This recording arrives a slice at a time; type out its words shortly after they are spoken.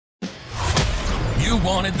You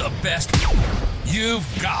wanted the best. You've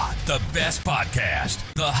got the best podcast.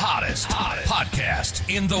 The hottest podcast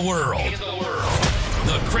in the world.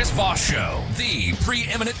 The Chris Voss Show, the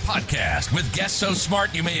preeminent podcast with guests so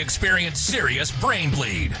smart you may experience serious brain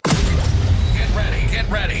bleed. Get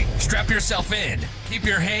ready. Strap yourself in. Keep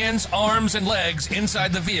your hands, arms, and legs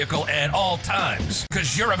inside the vehicle at all times,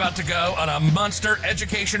 because you're about to go on a monster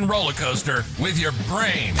education roller coaster with your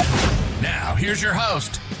brain. Now, here's your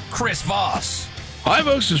host, Chris Voss. Hi,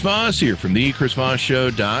 folks. It's Voss here from the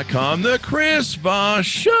ChrisVossShow.com, the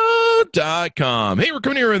ChrisVossShow.com. Hey, we're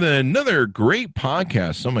coming here with another great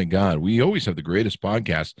podcast. Oh, my God. We always have the greatest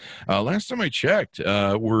podcast. Last time I checked,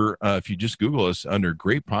 we're if you just Google us under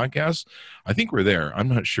Great Podcasts, I think we're there. I'm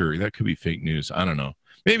not sure. That could be fake news. I don't know.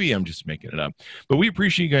 Maybe I'm just making it up. But we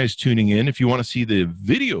appreciate you guys tuning in. If you want to see the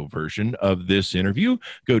video version of this interview,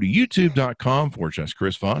 go to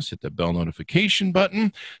youtube.com/Chris Voss. Hit the bell notification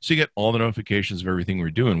button so you get all the notifications of everything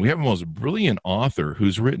we're doing. We have a most brilliant author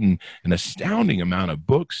who's written an astounding amount of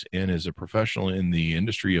books and is a professional in the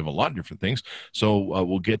industry of a lot of different things. So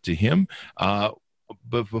we'll get to him.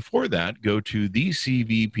 But before that, go to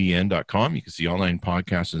thecvpn.com. You can see online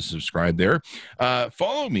podcasts and subscribe there.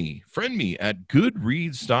 Follow me, friend me at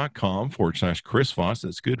goodreads.com/Chris Voss.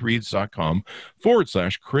 That's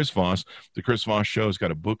goodreads.com/Chris Voss. The Chris Voss Show has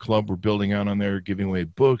got a book club we're building out on there, giving away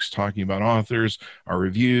books, talking about authors, our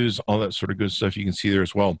reviews, all that sort of good stuff you can see there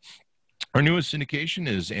as well. Our newest syndication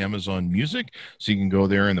is Amazon Music, so you can go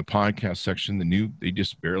there in the podcast section. They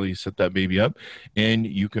just barely set that baby up, and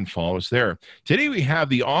you can follow us there. Today we have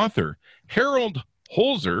the author, Harold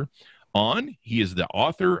Holzer, on. He is the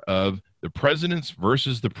author of The Presidents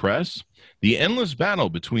versus the Press, The Endless Battle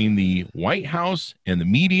Between the White House and the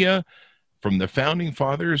Media, from the Founding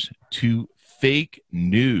Fathers to Fake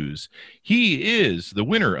News. He is the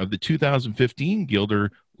winner of the 2015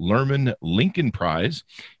 Gilder Lerman Lincoln Prize.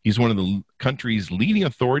 He's one of the country's leading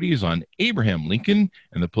authorities on Abraham Lincoln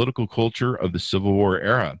and the political culture of the Civil War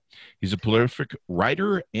era. He's a prolific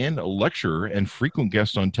writer and a lecturer and frequent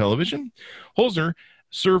guest on television. Holzer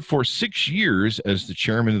served for 6 years as the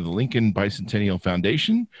chairman of the Lincoln Bicentennial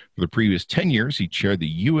Foundation. For the previous 10 years, he chaired the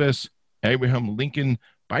U.S. Abraham Lincoln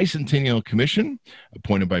Bicentennial Commission,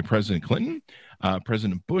 appointed by President Clinton.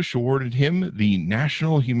 President Bush awarded him the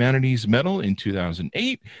National Humanities Medal in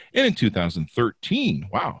 2008 and in 2013.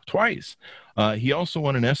 Wow, twice. He also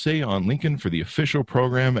won an essay on Lincoln for the official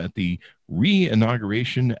program at the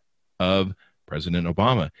re-inauguration of President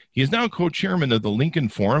Obama. He is now co-chairman of the Lincoln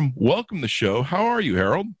Forum. Welcome to the show. How are you,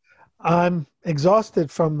 Harold? I'm exhausted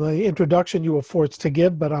from the introduction you were forced to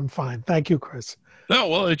give, but I'm fine. Thank you, Chris. No,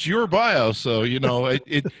 well, it's your bio, so you know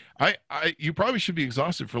you probably should be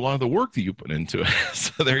exhausted for a lot of the work that you put into it.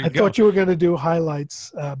 So there you go. I thought you were going to do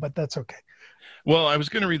highlights, but that's okay. Well, I was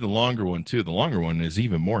going to read the longer one too. The longer one is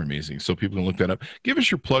even more amazing, so people can look that up. Give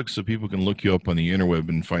us your plug so people can look you up on the interweb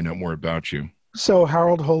and find out more about you. So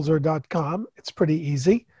haroldholzer.com. It's pretty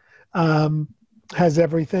easy. Has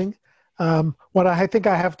everything. What I think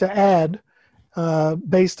I have to add,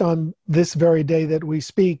 based on this very day that we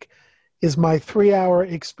speak, is my 3-hour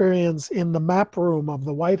experience in the map room of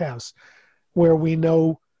the White House, where we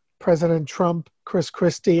know President Trump, Chris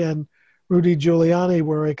Christie, and Rudy Giuliani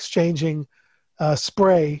were exchanging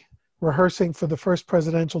spray, rehearsing for the first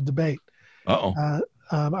presidential debate.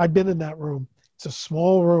 I've been in that room. It's a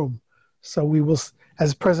small room. So we will,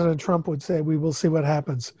 as President Trump would say, we will see what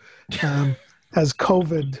happens as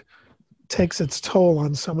COVID takes its toll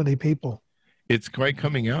on so many people. It's quite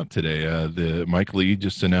coming out today. The Mike Lee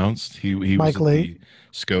just announced he was at the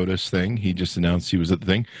SCOTUS thing. He just announced he was at the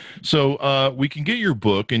thing. So we can get your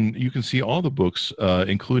book, and you can see all the books,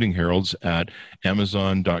 including Harold's, at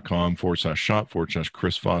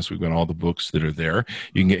amazon.com/shop/Chris Voss. We've got all the books that are there.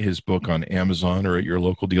 You can get his book on Amazon or at your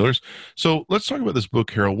local dealers. So let's talk about this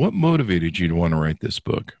book, Harold. What motivated you to want to write this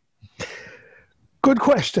book? Good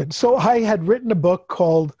question. So I had written a book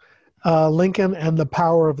called Lincoln and the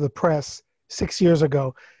Power of the Press 6 years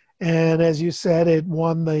ago. And as you said, it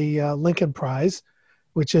won the Lincoln Prize,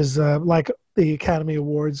 which is like the Academy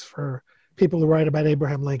Awards for people who write about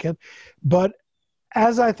Abraham Lincoln. But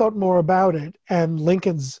as I thought more about it and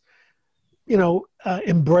Lincoln's,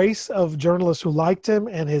 embrace of journalists who liked him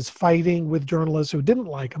and his fighting with journalists who didn't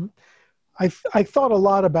like him, I thought a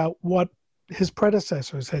lot about what his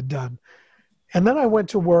predecessors had done. And then I went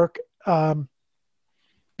to work the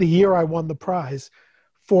year I won the prize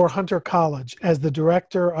for Hunter College as the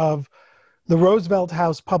director of the Roosevelt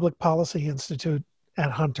House Public Policy Institute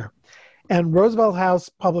at Hunter. And Roosevelt House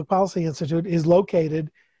Public Policy Institute is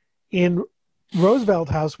located in Roosevelt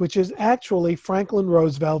House, which is actually Franklin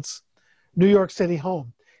Roosevelt's New York City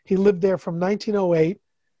home. He lived there from 1908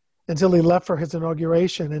 until he left for his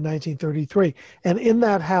inauguration in 1933. And in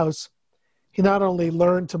that house, he not only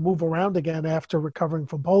learned to move around again after recovering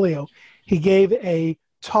from polio, he gave a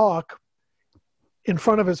talk in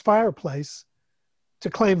front of his fireplace to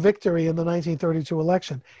claim victory in the 1932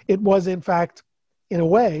 election. It was, in fact, in a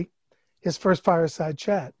way, his first fireside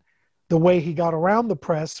chat. The way he got around the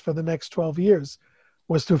press for the next 12 years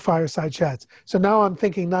was through fireside chats. So now I'm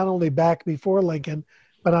thinking not only back before Lincoln,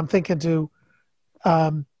 but I'm thinking to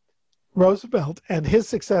Roosevelt and his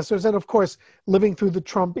successors, and of course, living through the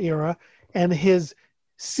Trump era and his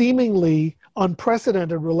seemingly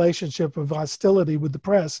unprecedented relationship of hostility with the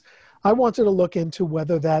press. I wanted to look into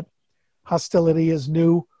whether that hostility is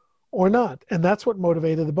new or not. And that's what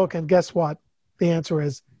motivated the book. And guess what? The answer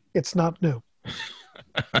is it's not new.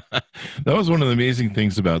 That was one of the amazing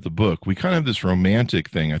things about the book. We kind of have this romantic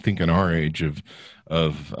thing, I think, in our age of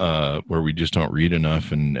where we just don't read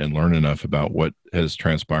enough and learn enough about what has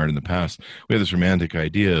transpired in the past. We have this romantic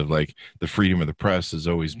idea of like the freedom of the press has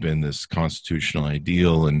always been this constitutional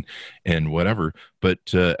ideal and whatever.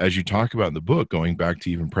 But as you talk about in the book, going back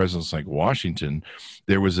to even presidents like Washington,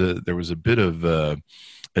 there was a bit of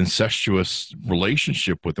incestuous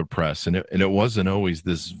relationship with the press, and it wasn't always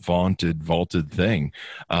this vaulted thing.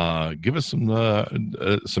 Give us some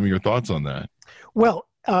of your thoughts on that. Well,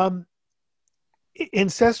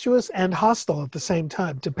 incestuous and hostile at the same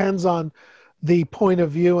time. Depends on the point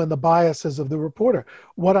of view and the biases of the reporter.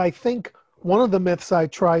 What I think one of the myths I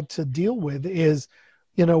tried to deal with is,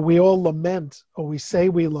 we all lament, or we say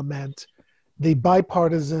we lament, the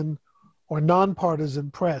bipartisan or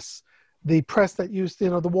nonpartisan press. The press that used,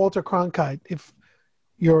 the Walter Cronkite, if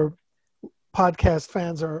your podcast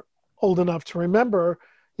fans are old enough to remember,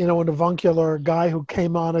 an avuncular guy who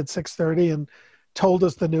came on at 6:30 and told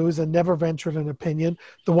us the news and never ventured an opinion.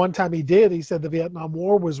 The one time he did, he said the Vietnam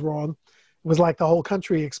War was wrong. It was like the whole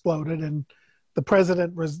country exploded and the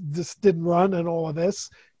president just didn't run and all of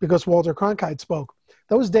this because Walter Cronkite spoke.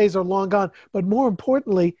 Those days are long gone. But more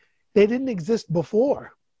importantly, they didn't exist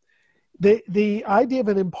before. The idea of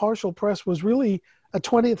an impartial press was really a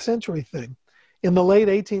 20th century thing. In the late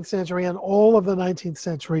 18th century and all of the 19th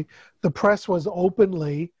century, the press was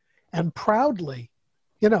openly and proudly,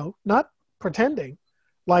 not pretending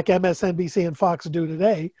like MSNBC and Fox do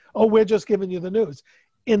today. Oh, we're just giving you the news.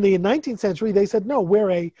 In the 19th century, they said, no,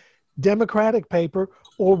 we're a Democratic paper,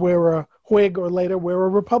 or we're a Whig, or later we're a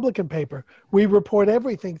Republican paper. We report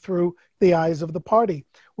everything through the eyes of the party.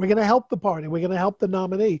 We're going to help the party. We're going to help the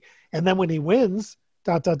nominee. And then when he wins,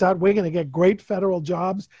 we're going to get great federal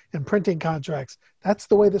jobs and printing contracts. That's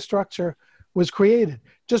the way the structure was created.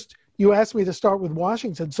 You asked me to start with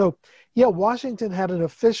Washington. So, yeah, Washington had an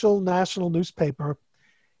official national newspaper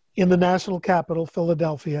in the national capital,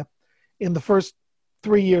 Philadelphia, in the first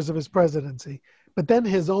 3 years of his presidency. But then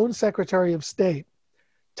his own Secretary of State,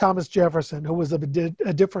 Thomas Jefferson, who was of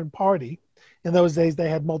a different party. In those days, they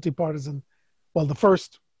had multi-partisan. Well, the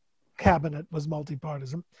first cabinet was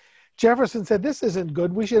multi-partisan. Jefferson said, this isn't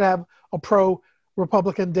good. We should have a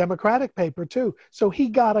pro-Republican Democratic paper, too. So he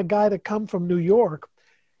got a guy to come from New York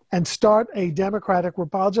and start a Democratic,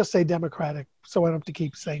 I'll just say Democratic, so I don't have to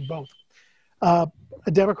keep saying both, a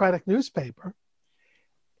Democratic newspaper.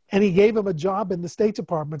 And he gave him a job in the State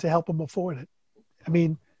Department to help him afford it. I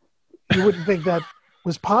mean, you wouldn't think that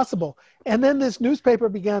was possible. And then this newspaper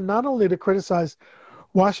began not only to criticize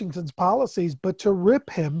Washington's policies, but to rip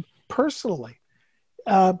him personally,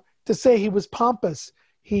 to say he was pompous.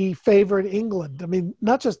 He favored England. I mean,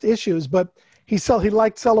 not just issues, but he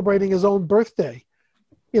liked celebrating his own birthday.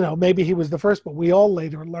 Maybe he was the first, but we all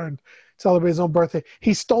later learned to celebrate his own birthday.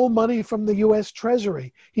 He stole money from the U.S.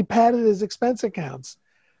 Treasury. He padded his expense accounts.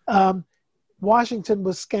 Washington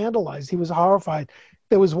was scandalized. He was horrified.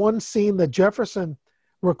 There was one scene that Jefferson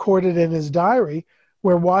recorded in his diary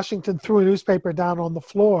where Washington threw a newspaper down on the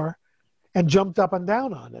floor and jumped up and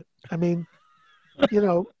down on it. I mean,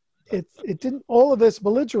 it didn't, all of this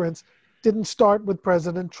belligerence didn't start with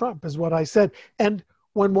President Trump, is what I said. And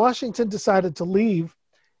when Washington decided to leave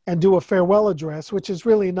and do a farewell address, which is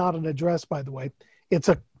really not an address, by the way, it's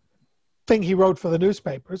a thing he wrote for the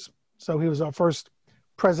newspapers. So he was our first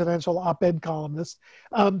presidential op-ed columnist.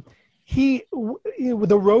 The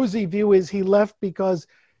rosy view is he left because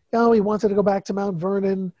he wanted to go back to Mount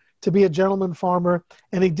Vernon to be a gentleman farmer,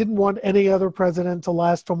 and he didn't want any other president to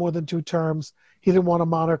last for more than 2 terms. He didn't want a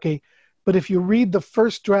monarchy. But if you read the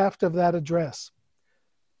first draft of that address,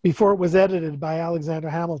 before it was edited by Alexander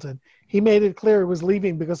Hamilton, he made it clear he was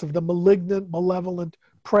leaving because of the malignant, malevolent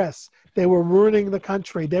press. They were ruining the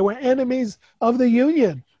country. They were enemies of the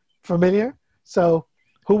Union. Familiar? So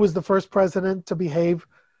who was the first president to behave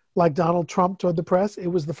like Donald Trump toward the press, it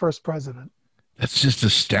was the first president. That's just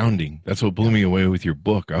astounding. That's what blew me away with your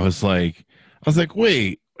book. I was like,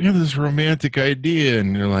 wait, we have this romantic idea,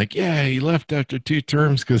 and you're like, yeah, he left after 2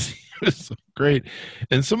 terms because he was so great.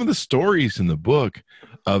 And some of the stories in the book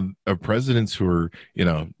of presidents who are,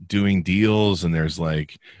 doing deals, and there's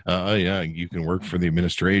like, oh yeah, you can work for the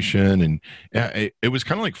administration, and it was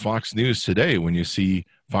kind of like Fox News today when you see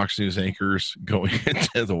Fox News anchors going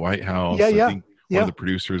into the White House. Yeah, I think one of the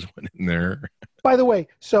producers went in there. By the way,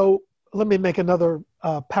 so let me make another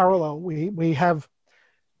parallel. We have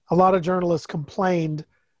a lot of journalists complained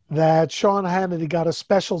that Sean Hannity got a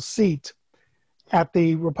special seat at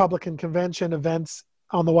the Republican convention events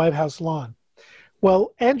on the White House lawn.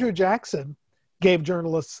 Well, Andrew Jackson gave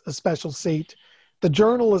journalists a special seat. The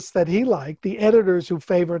journalists that he liked, the editors who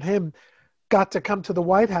favored him, got to come to the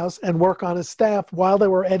White House and work on his staff while they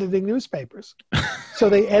were editing newspapers. So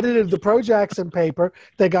they edited the pro-Jackson paper.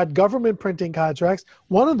 They got government printing contracts.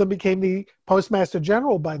 One of them became the Postmaster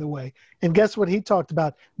General, by the way. And guess what he talked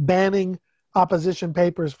about? Banning opposition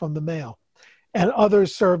papers from the mail. And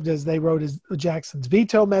others served as they wrote Jackson's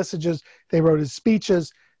veto messages. They wrote his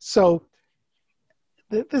speeches. So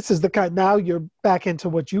this is the kind, now you're back into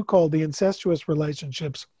what you call the incestuous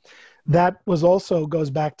relationships. That was also goes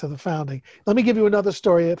back to the founding. Let me give you another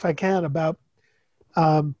story, if I can, about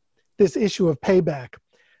this issue of payback.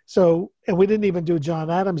 So, and we didn't even do John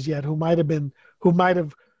Adams yet, who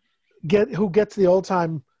gets the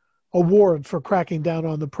all-time award for cracking down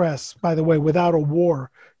on the press, by the way, without a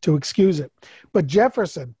war to excuse it. But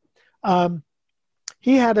Jefferson,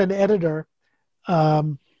 he had an editor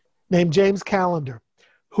named James Callender,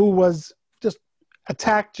 who was just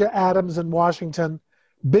attacked Adams in Washington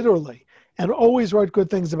bitterly and always wrote good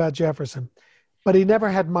things about Jefferson. But he never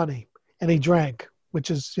had money, and he drank, which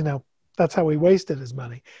is, that's how he wasted his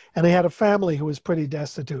money. And he had a family who was pretty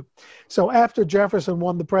destitute. So after Jefferson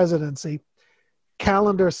won the presidency,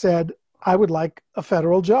 Callender said, I would like a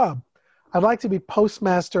federal job. I'd like to be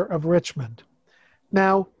postmaster of Richmond.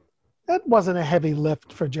 Now, that wasn't a heavy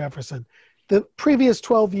lift for Jefferson. The previous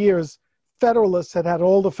 12 years, Federalists had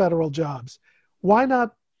all the federal jobs. Why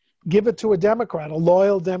not give it to a Democrat, a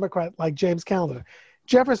loyal Democrat like James Callender?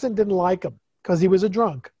 Jefferson didn't like him because he was a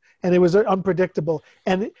drunk and it was unpredictable.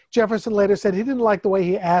 And Jefferson later said he didn't like the way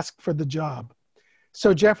he asked for the job.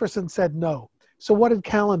 So Jefferson said no. So what did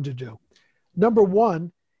Callender do? Number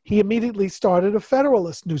one, he immediately started a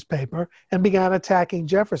Federalist newspaper and began attacking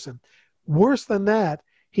Jefferson. Worse than that,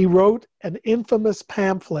 he wrote an infamous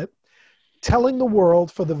pamphlet telling the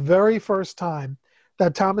world for the very first time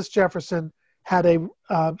that Thomas Jefferson had a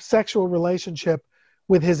sexual relationship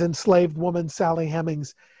with his enslaved woman, Sally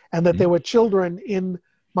Hemings, and that there were children in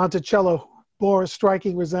Monticello who bore a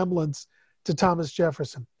striking resemblance to Thomas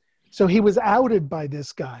Jefferson. So he was outed by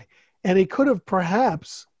this guy, and he could have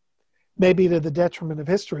perhaps, maybe to the detriment of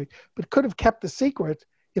history, but could have kept the secret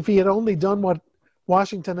if he had only done what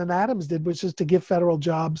Washington and Adams did, which is to give federal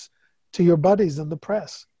jobs to your buddies in the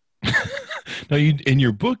press. Now, in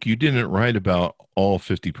your book, you didn't write about all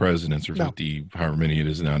 50 presidents or 50, however many it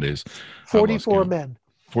is nowadays. 44 men.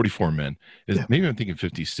 44 men. Maybe I'm thinking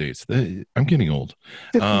 50 states. I'm getting old.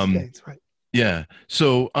 50 states, right. Yeah.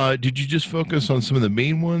 So did you just focus on some of the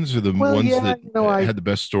main ones or the ones that had the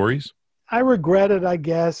best stories? I regret it, I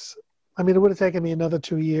guess. I mean, it would have taken me another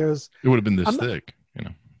 2 years. It would have been this thick,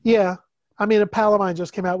 Yeah. I mean, a pal of mine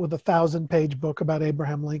just came out with a 1,000-page book about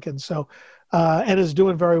Abraham Lincoln, so and is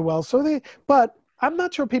doing very well. But I'm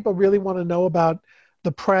not sure people really want to know about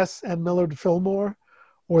the press and Millard Fillmore,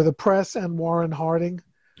 or the press and Warren Harding,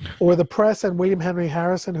 or the press and William Henry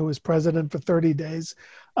Harrison, who was president for 30 days.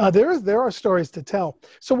 There are stories to tell.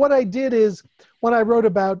 So what I did is, when I wrote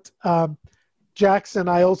about Jackson,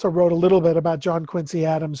 I also wrote a little bit about John Quincy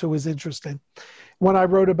Adams, who was interesting. When I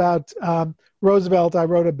wrote about Roosevelt, I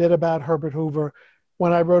wrote a bit about Herbert Hoover.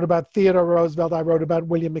 When I wrote about Theodore Roosevelt, I wrote about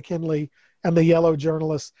William McKinley and the Yellow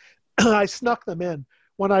Journalists. I snuck them in.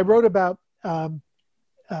 When I wrote about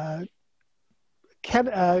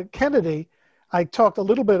Kennedy, I talked a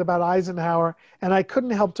little bit about Eisenhower, and I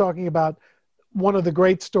couldn't help talking about one of the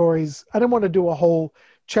great stories. I didn't want to do a whole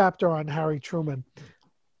chapter on Harry Truman,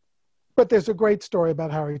 but there's a great story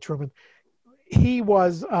about Harry Truman. He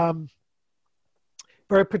was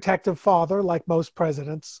very protective father, like most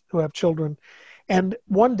presidents who have children. And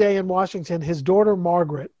one day in Washington, his daughter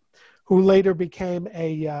Margaret, who later became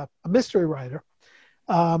a mystery writer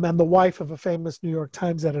and the wife of a famous New York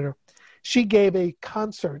Times editor, she gave a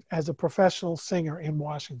concert as a professional singer in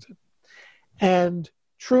Washington. And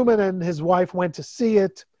Truman and his wife went to see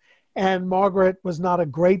it, And Margaret was not a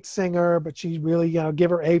great singer, but she really,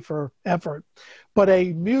 give her A for effort. But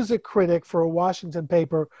a music critic for a Washington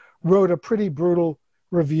paper wrote a pretty brutal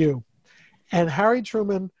review. And Harry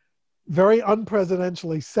Truman, very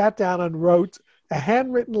unpresidentially, sat down and wrote a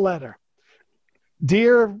handwritten letter.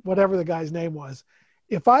 Dear, whatever the guy's name was,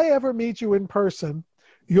 if I ever meet you in person,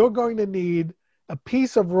 you're going to need a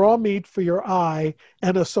piece of raw meat for your eye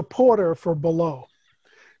and a supporter for below.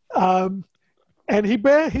 And he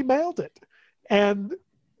mailed it. And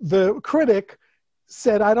the critic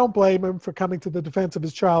said, I don't blame him for coming to the defense of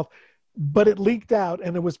his child, but it leaked out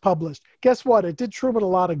and it was published. Guess what? It did Truman a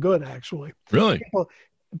lot of good, actually. Really?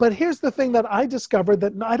 But here's the thing that I discovered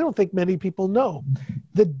that I don't think many people know.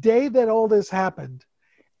 The day that all this happened,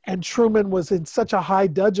 and Truman was in such a high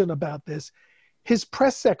dudgeon about this, his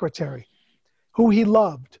press secretary, who he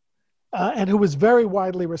loved and who was very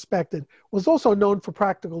widely respected, was also known for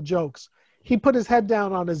practical jokes. He put his head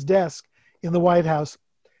down on his desk in the White House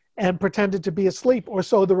and pretended to be asleep, or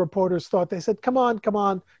so the reporters thought. They said, come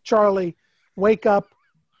on, Charlie, wake up.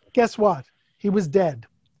 Guess what? He was dead.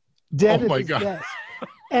 Dead at his desk.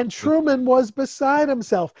 And Truman was beside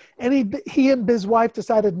himself. And he and his wife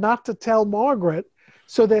decided not to tell Margaret.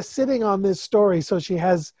 So they're sitting on this story. So she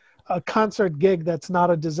has a concert gig that's not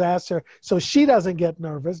a disaster. So she doesn't get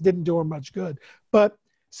nervous. Didn't do her much good. But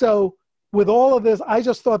so with all of this, I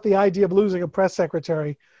just thought the idea of losing a press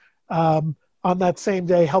secretary on that same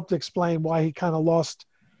day helped explain why he kind of lost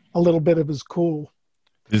a little bit of his cool.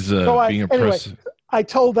 Anyway, I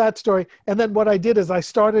told that story. And then what I did is I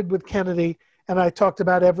started with Kennedy, and I talked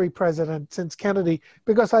about every president since Kennedy,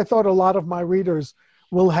 because I thought a lot of my readers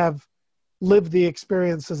will have lived the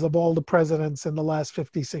experiences of all the presidents in the last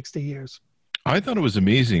 50, 60 years. I thought it was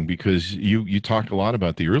amazing because you talk a lot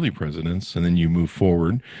about the early presidents and then you move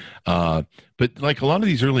forward. But like a lot of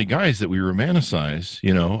these early guys that we romanticize,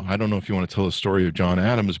 I don't know if you want to tell the story of John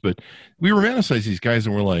Adams, but we romanticize these guys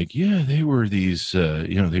and we're like, yeah, they were these,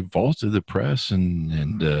 they vaulted the press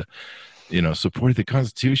and supported the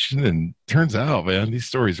Constitution. And turns out, man, these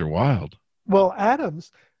stories are wild. Well,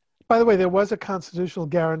 Adams, by the way, there was a constitutional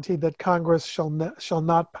guarantee that Congress shall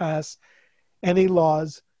not pass any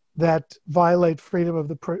laws that violate freedom of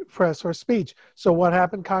the press or speech. So what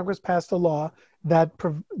happened? Congress passed a law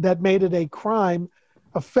that made it a crime,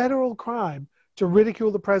 a federal crime, to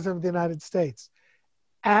ridicule the president of the United States.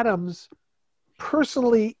 Adams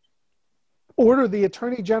personally ordered the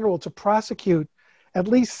attorney general to prosecute at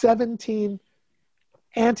least 17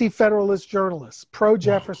 anti-federalist journalists,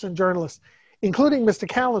 pro-Jefferson journalists, including Mr.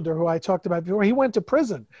 Callender, who I talked about before. He went to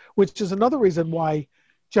prison, which is another reason why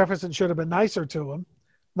Jefferson should have been nicer to him.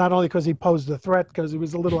 Not only because he posed a threat, because he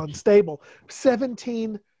was a little unstable.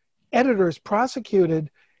 17 editors prosecuted,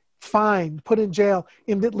 fined, put in jail.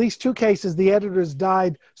 In at least 2 cases, the editors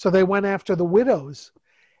died, so they went after the widows.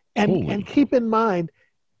 And keep in mind,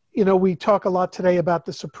 we talk a lot today about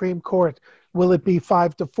the Supreme Court. Will it be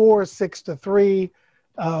 5-4,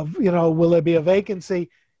 6-3? Will there be a vacancy?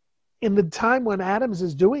 In the time when Adams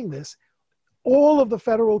is doing this, all of the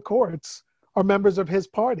federal courts are members of his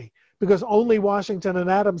party, because only Washington and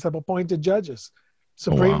Adams have appointed judges,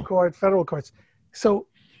 Supreme Court, federal courts. So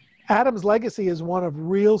Adams' legacy is one of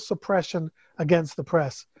real suppression against the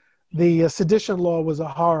press. The sedition law was a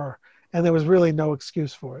horror, and there was really no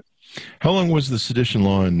excuse for it. How long was the sedition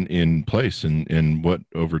law in place, and what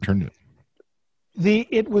overturned it?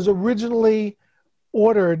 It was originally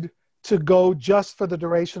ordered to go just for the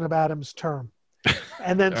duration of Adams' term.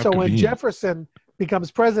 And then so when Jefferson becomes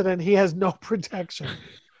president, he has no protection.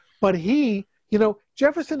 But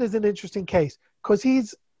Jefferson is an interesting case because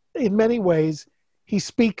he's, in many ways, he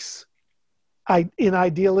speaks in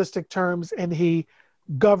idealistic terms and he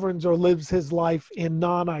governs or lives his life in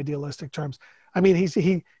non-idealistic terms. I mean, he's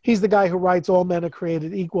the guy who writes all men are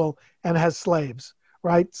created equal and has slaves,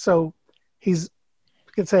 right? So he's,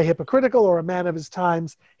 you could say, hypocritical or a man of his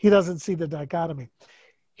times. He doesn't see the dichotomy.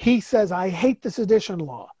 He says, I hate the sedition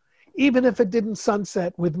law. Even if it didn't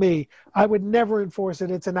sunset with me, I would never enforce it.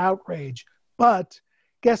 It's an outrage. But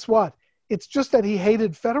guess what? It's just that he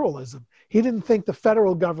hated federalism. He didn't think the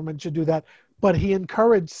federal government should do that, but he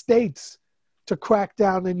encouraged states to crack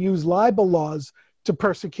down and use libel laws to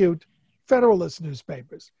persecute Federalist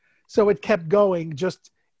newspapers. So it kept going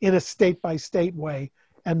just in a state-by-state way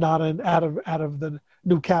and not out of the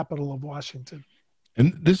new capital of Washington.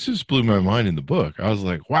 And this just blew my mind in the book. I was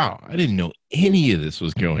like, wow, I didn't know any of this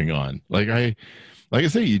was going on. Like I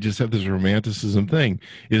say, you just have this romanticism thing.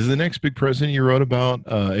 Is the next big president you wrote about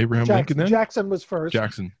Abraham Lincoln then? Jackson was first.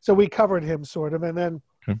 Jackson. So we covered him sort of. And then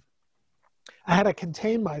I had to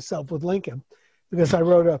contain myself with Lincoln because I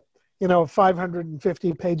wrote a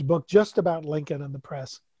 550-page book just about Lincoln and the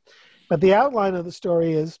press. But the outline of the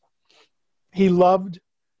story is he loved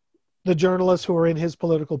the journalists who were in his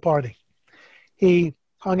political party. He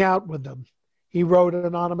hung out with them. He wrote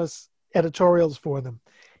anonymous editorials for them.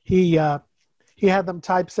 He had them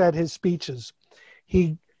typeset his speeches.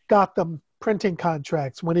 He got them printing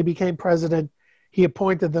contracts. When he became president, he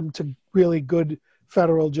appointed them to really good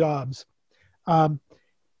federal jobs.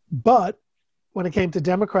 But when it came to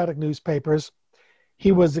Democratic newspapers,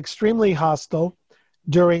 he was extremely hostile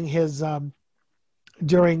during his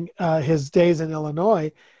days in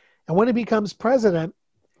Illinois. And when he becomes president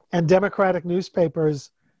and Democratic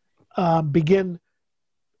newspapers begin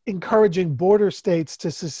encouraging border states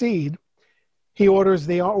to secede, he orders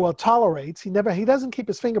tolerates. He doesn't keep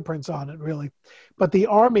his fingerprints on it really, but the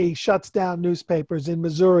Army shuts down newspapers in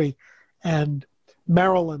Missouri and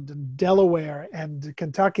Maryland and Delaware and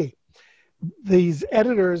Kentucky. These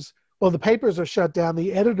editors, the papers are shut down.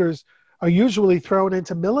 The editors are usually thrown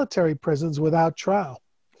into military prisons without trial.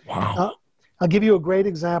 Wow. I'll give you a great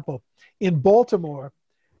example. In Baltimore,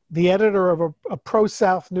 the editor of a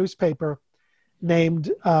pro-South newspaper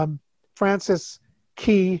named Francis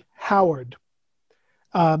Key Howard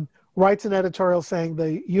writes an editorial saying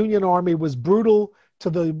the Union Army was brutal to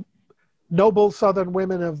the noble Southern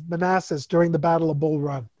women of Manassas during the Battle of Bull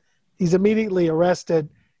Run. He's immediately arrested.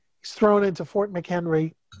 He's thrown into Fort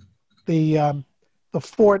McHenry, the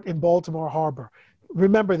fort in Baltimore Harbor.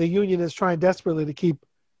 Remember, the Union is trying desperately to keep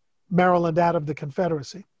Maryland out of the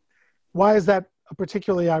Confederacy. Why is that a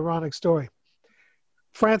particularly ironic story?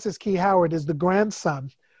 Francis Key Howard is the grandson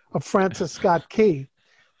of Francis Scott Key,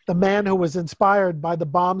 the man who was inspired by the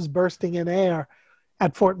bombs bursting in air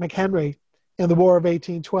at Fort McHenry in the War of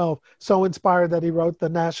 1812, so inspired that he wrote the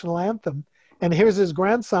national anthem. And here's his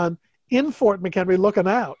grandson in Fort McHenry looking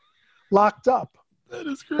out, locked up. That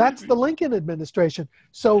is crazy. That's the Lincoln administration.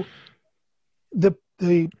 So the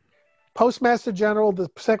Postmaster General, the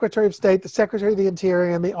Secretary of State, the Secretary of the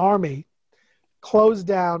Interior, and the Army closed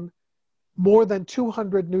down more than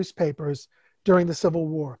 200 newspapers during the Civil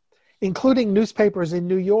War, including newspapers in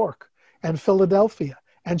New York and Philadelphia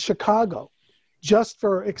and Chicago, just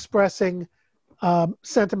for expressing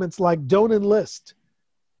sentiments like don't enlist,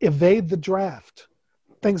 evade the draft,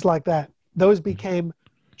 things like that. Those became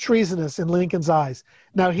treasonous in Lincoln's eyes.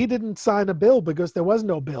 Now, he didn't sign a bill because there was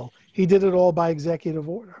no bill. He did it all by executive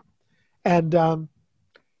order. And,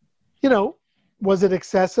 was it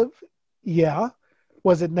excessive? Yeah.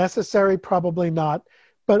 Was it necessary? Probably not.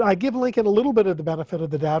 But I give Lincoln a little bit of the benefit of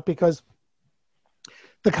the doubt because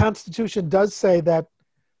the Constitution does say that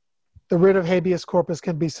the writ of habeas corpus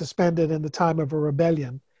can be suspended in the time of a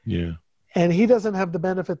rebellion. Yeah. And he doesn't have the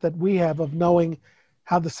benefit that we have of knowing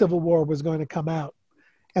how the Civil War was going to come out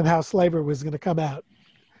and how slavery was going to come out.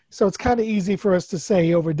 So it's kind of easy for us to say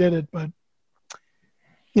he overdid it, but,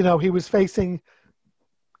 he was facing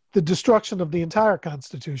the destruction of the entire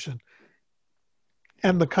Constitution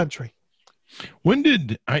and the country. When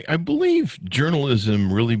did I believe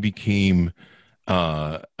journalism really became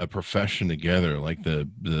a profession together, like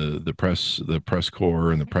the press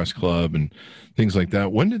corps and the press club and things like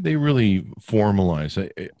that? When did they really formalize?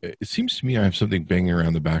 It seems to me I have something banging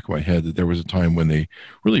around the back of my head that there was a time when they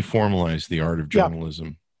really formalized the art of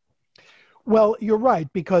journalism. Yeah. Well, you're right,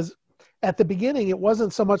 because at the beginning it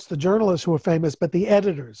wasn't so much the journalists who were famous, but the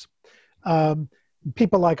editors.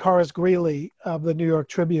 People like Horace Greeley of the New York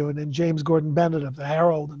Tribune and James Gordon Bennett of the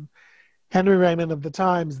Herald and Henry Raymond of the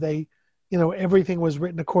Times, everything was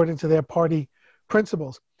written according to their party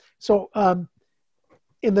principles. So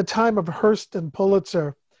in the time of Hearst and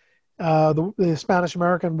Pulitzer, the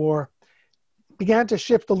Spanish-American War began to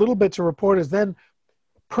shift a little bit to reporters. Then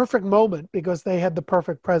perfect moment because they had the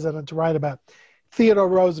perfect president to write about. Theodore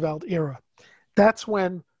Roosevelt era. That's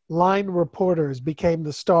when line reporters became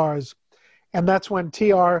the stars. And that's when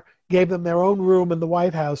TR gave them their own room in the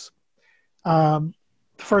White House, the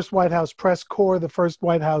first White House press corps, the first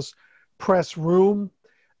White House press room,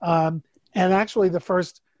 and actually the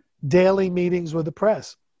first daily meetings with the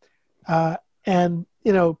press. And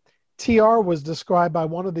TR was described by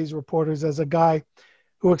one of these reporters as a guy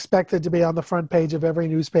who expected to be on the front page of every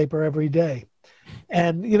newspaper every day.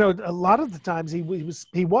 And, a lot of the times he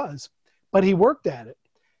was, but he worked at it.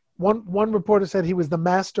 One reporter said he was the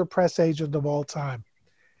master press agent of all time.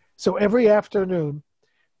 So every afternoon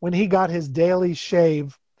when he got his daily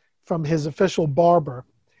shave from his official barber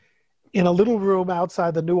in a little room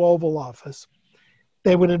outside the new Oval Office,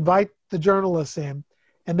 they would invite the journalists in,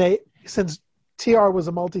 and since TR was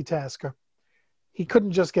a multitasker, he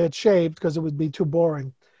couldn't just get shaved because it would be too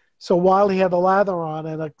boring. So while he had the lather on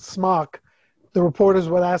and a smock, the reporters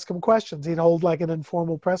would ask him questions. He'd hold like an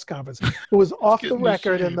informal press conference. It was off the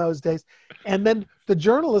record in those days. And then the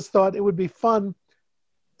journalists thought it would be fun,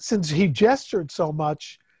 since he gestured so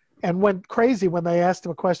much and went crazy when they asked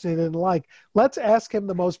him a question he didn't like. Let's ask him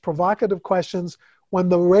the most provocative questions when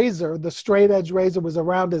the razor, the straight edge razor, was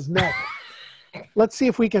around his neck. Let's see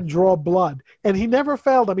if we can draw blood. And he never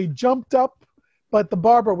failed him. He jumped up, but the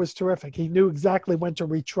barber was terrific. He knew exactly when to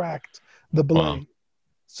retract the blade. Wow.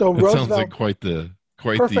 So That Roosevelt, sounds like quite the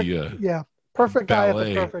perfect ballet. guy at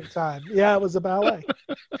the perfect time. Yeah, it was a ballet.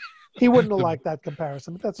 He wouldn't have liked that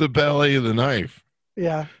comparison, but that's the ballet of the knife.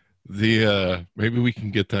 Yeah. Maybe we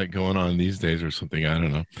can get that going on these days or something. I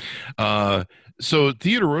don't know. So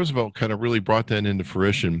Theodore Roosevelt kind of really brought that into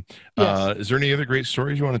fruition. Yes. Is there any other great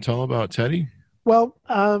stories you want to tell about Teddy? Well,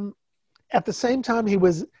 at the same time he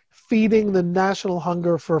was feeding the national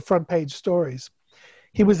hunger for front page stories,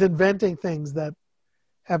 he was inventing things that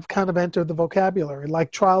have kind of entered the vocabulary,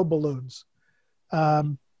 like trial balloons,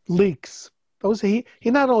 leaks. He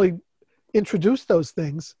not only introduced those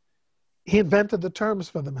things, he invented the terms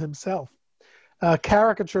for them himself.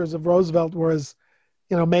 Caricatures of Roosevelt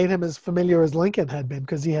made him as familiar as Lincoln had been,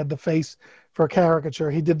 because he had the face for a caricature.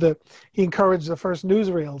 He encouraged the first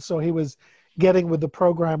newsreel, so he was getting with the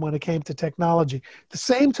program when it came to technology. The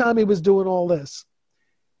same time he was doing all this,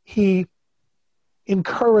 he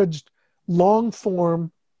encouraged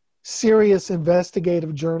long-form, serious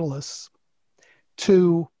investigative journalists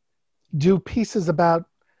to do pieces about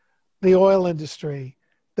the oil industry,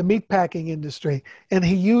 the meatpacking industry, and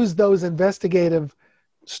he used those investigative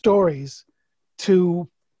stories to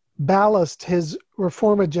ballast his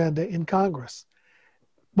reform agenda in Congress.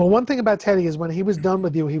 But one thing about Teddy is when he was done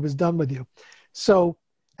with you, he was done with you. So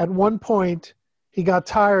at one point, he got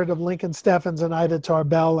tired of Lincoln Steffens and Ida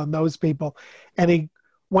Tarbell and those people, and he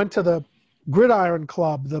went to the Gridiron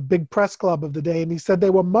Club, the big press club of the day, and he said they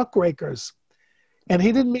were muckrakers. And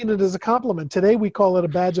he didn't mean it as a compliment. Today we call it a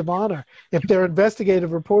badge of honor. If they're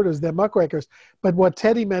investigative reporters, they're muckrakers. But what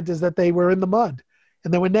Teddy meant is that they were in the mud,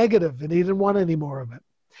 and they were negative, and he didn't want any more of it.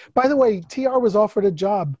 By the way, TR was offered a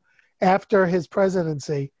job after his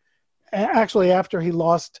presidency, actually after he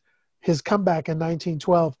lost his comeback in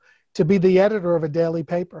 1912, to be the editor of a daily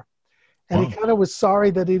paper. And He kind of was sorry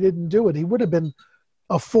that he didn't do it. He would have been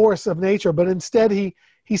a force of nature, but instead he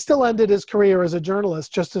still ended his career as a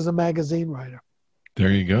journalist, just as a magazine writer. There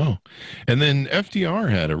you go. And then FDR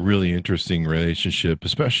had a really interesting relationship,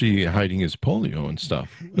 especially hiding his polio and stuff.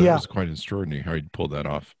 That was quite extraordinary how he pulled that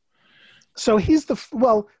off. So he's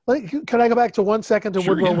can I go back to 1 second to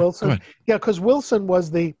Woodrow Wilson? Yeah, because Wilson was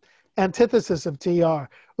the antithesis of TR.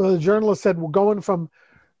 Well, the journalist said, we're going from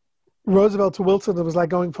Roosevelt to Wilson, it was like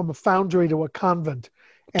going from a foundry to a convent.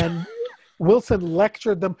 And Wilson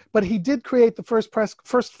lectured them, but he did create the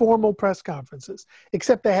first formal press conferences,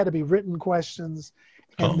 except they had to be written questions,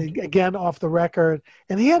 and again, off the record.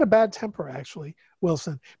 And he had a bad temper, actually,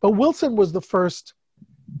 Wilson. But Wilson was the first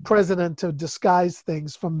president to disguise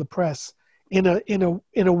things from the press in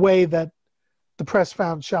a way that the press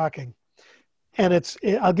found shocking. And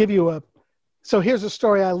I'll give you so here's a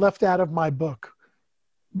story I left out of my book,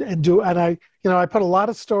 and I put a lot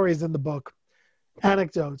of stories in the book,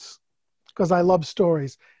 anecdotes, because I love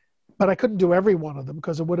stories, but I couldn't do every one of them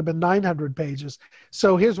because it would have been 900 pages.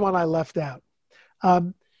 So here's one I left out.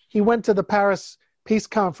 He went to the Paris Peace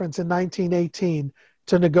Conference in 1918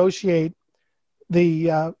 to negotiate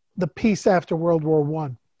the peace after World War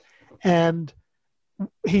I. And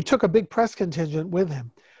he took a big press contingent with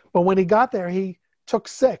him. But when he got there, he took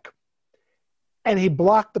sick, and he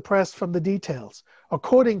blocked the press from the details.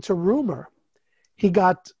 According to rumor, he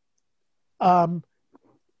got a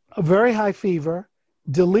very high fever,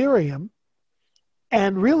 delirium,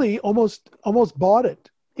 and really almost bought it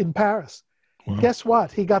in Paris. Wow. Guess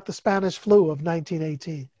what? He got the Spanish flu of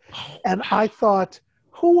 1918. And I thought,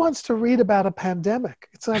 who wants to read about a pandemic?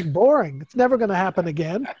 It's like boring. It's never going to happen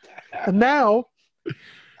again. And now,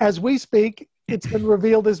 as we speak, it's been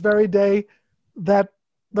revealed this very day that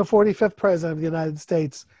the 45th president of the United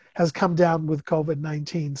States has come down with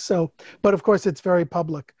COVID-19. So, but of course, it's very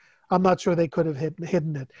public. I'm not sure they could have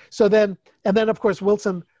hidden it. So then, of course,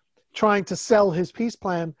 Wilson, trying to sell his peace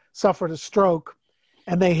plan, suffered a stroke,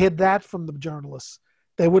 and they hid that from the journalists.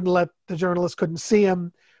 They wouldn't let the journalists couldn't see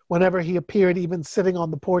him. Whenever he appeared, even sitting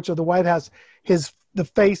on the porch of the White House, the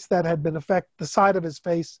face that had been the side of his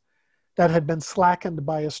face that had been slackened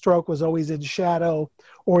by a stroke was always in shadow,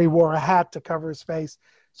 or he wore a hat to cover his face.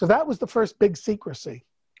 So that was the first big secrecy.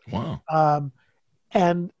 Wow.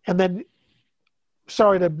 And then,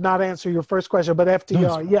 sorry to not answer your first question, but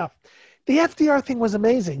FDR, the FDR thing was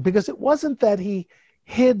amazing because it wasn't that he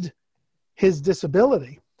hid his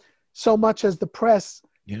disability, so much as the press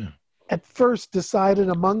at first decided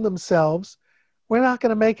among themselves, we're not going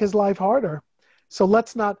to make his life harder. So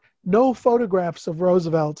let's not, no photographs of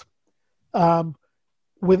Roosevelt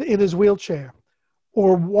in his wheelchair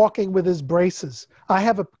or walking with his braces. I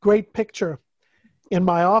have a great picture in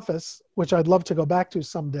my office, which I'd love to go back to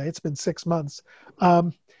someday. It's been 6 months,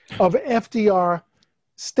 of FDR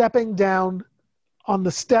stepping down on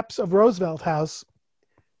the steps of Roosevelt House,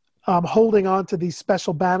 holding on to the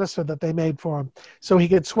special banister that they made for him so he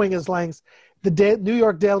could swing his legs. The New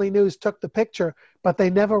York Daily News took the picture, but they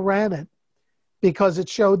never ran it because it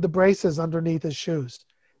showed the braces underneath his shoes.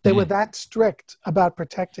 They were that strict about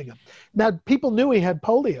protecting him. Now, people knew he had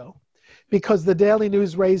polio because the Daily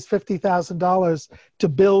News raised $50,000 to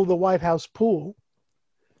build the White House pool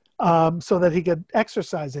so that he could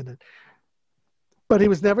exercise in it. But he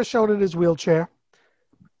was never shown in his wheelchair.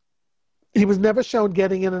 He was never shown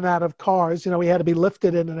getting in and out of cars. You know, he had to be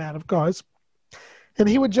lifted in and out of cars. And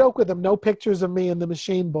he would joke with them, no pictures of me and the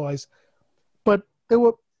Machine Boys. But there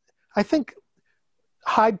were, I think,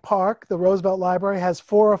 Hyde Park, the Roosevelt Library, has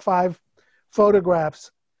 4 or 5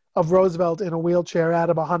 photographs of Roosevelt in a wheelchair out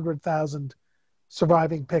of 100,000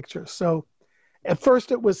 surviving pictures. So at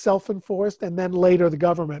first it was self-enforced, and then later the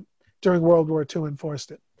government during World War II enforced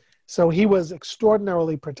it. So he was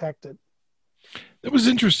extraordinarily protected. It was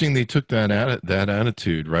interesting they took that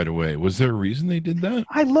attitude right away. Was there a reason they did that?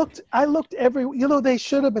 I looked they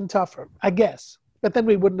should have been tougher, I guess. But then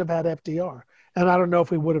we wouldn't have had FDR. And I don't know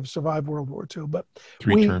if we would have survived World War II. But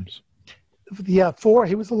 3 terms. Yeah, 4.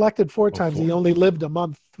 He was elected 4 times. 4. He only lived a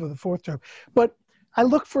month for the 4th term. But I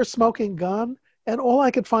looked for a smoking gun, and all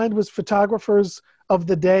I could find was photographers of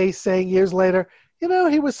the day saying years later, you know,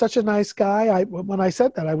 he was such a nice guy. When I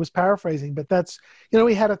said that, I was paraphrasing, but that's, you know,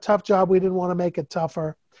 he had a tough job. We didn't want to make it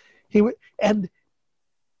tougher. And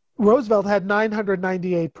Roosevelt had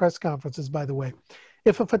 998 press conferences, by the way.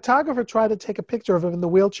 If a photographer tried to take a picture of him in the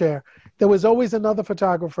wheelchair, there was always another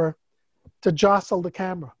photographer to jostle the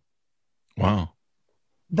camera. Wow.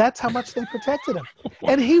 That's how much they protected him.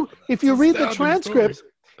 And if you read the transcripts,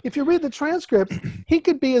 he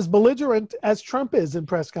could be as belligerent as Trump is in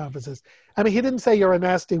press conferences. I mean, he didn't say you're a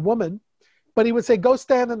nasty woman, but he would say, go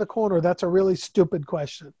stand in the corner. That's a really stupid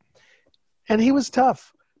question. And he was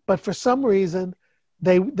tough. But for some reason,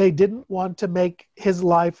 they didn't want to make his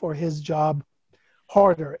life or his job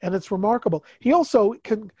harder. And it's remarkable. He also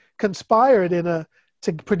conspired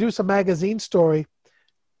to produce a magazine story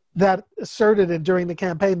that asserted during the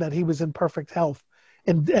campaign that he was in perfect health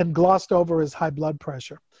and glossed over his high blood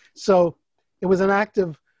pressure. So it was an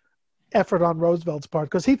active effort on Roosevelt's part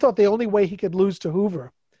because he thought the only way he could lose to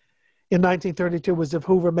Hoover in 1932 was if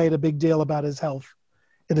Hoover made a big deal about his health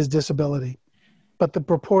and his disability. But the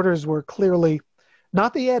reporters were clearly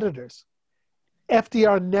not the editors.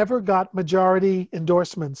 FDR never got majority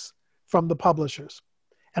endorsements from the publishers.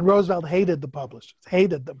 And Roosevelt hated the publishers,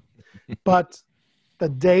 hated them. But the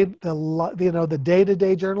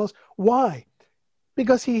day-to-day journalists, why?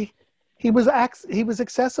 Because he was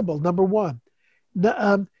accessible, number one.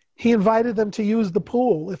 He invited them to use the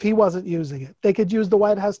pool if he wasn't using it. They could use the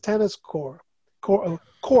White House tennis court.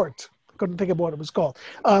 Couldn't think of what it was called.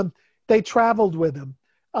 They traveled with him.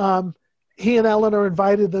 He and Eleanor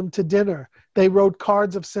invited them to dinner. They wrote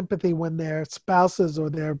cards of sympathy when their spouses or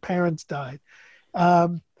their parents died.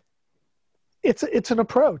 It's an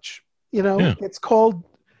approach, you know. Yeah. It's called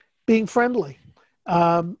being friendly.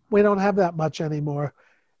 We don't have that much anymore.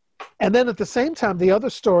 And then at the same time, the other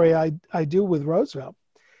story I do with Roosevelt,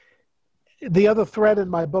 the other thread in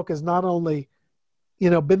my book is not only, you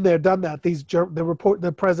know, been there, done that.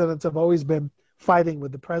 The presidents have always been fighting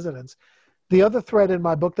with the presidents. The other thread in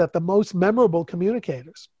my book that the most memorable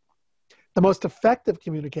communicators, the most effective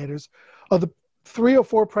communicators, are the 3 or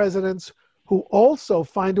 4 presidents who also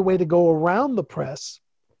find a way to go around the press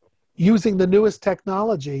using the newest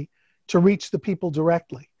technology to reach the people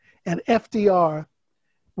directly. And FDR,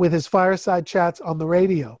 with his fireside chats on the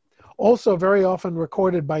radio, also very often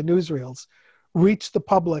recorded by newsreels, reached the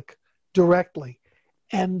public directly.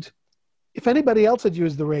 And if anybody else had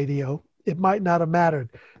used the radio, it might not have mattered.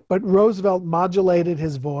 But Roosevelt modulated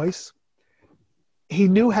his voice. He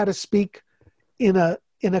knew how to speak in a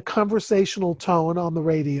conversational tone on the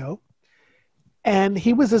radio. And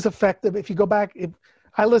he was as effective. If you go back,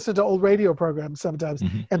 I listen to old radio programs sometimes,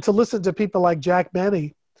 and to listen to people like Jack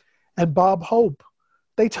Benny and Bob Hope,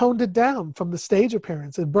 they toned it down from the stage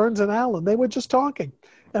appearance. And Burns and Allen, they were just talking.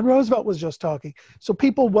 And Roosevelt was just talking. So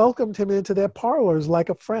people welcomed him into their parlors like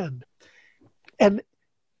a friend. And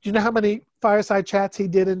do you know how many fireside chats he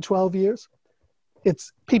did in 12 years?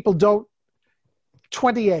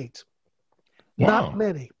 28. Not Wow.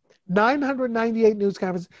 many. 998 news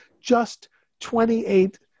conferences, just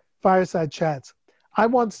 28 fireside chats. I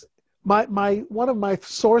once, one of my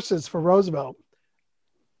sources for Roosevelt,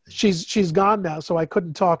 she's gone now, so I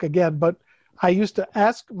couldn't talk again, but I used to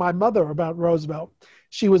ask my mother about Roosevelt.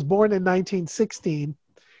 She was born in 1916,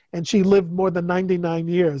 and she lived more than 99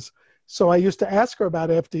 years. So I used to ask her about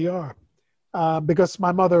FDR because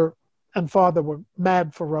my mother and father were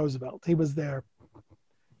mad for Roosevelt. He was their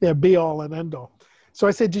be-all and end-all. So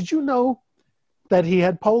I said, did you know that he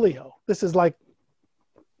had polio? This is like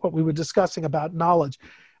what we were discussing about knowledge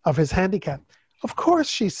of his handicap. Of course,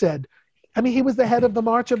 she said. I mean, he was the head of the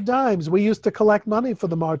March of Dimes. We used to collect money for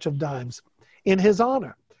the March of Dimes in his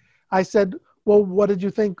honor. I said, well, what did you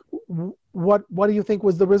think? What do you think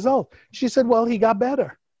was the result? She said, well, he got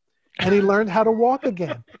better and he learned how to walk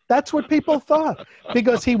again. That's what people thought,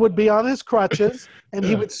 because he would be on his crutches and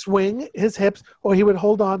he would swing his hips, or he would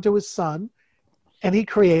hold on to his son, and he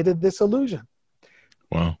created this illusion.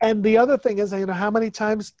 Wow. And the other thing is, how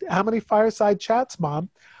many fireside chats, Mom?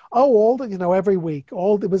 Oh, every week.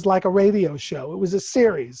 It was like a radio show. It was a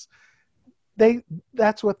series.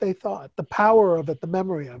 That's what they thought. The power of it, the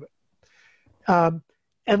memory of it. And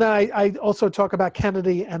then I also talk about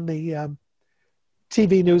Kennedy and the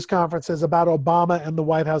TV news conferences, about Obama and the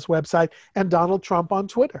White House website, and Donald Trump on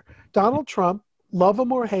Twitter. Donald Trump, love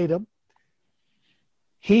him or hate him,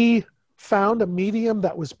 he found a medium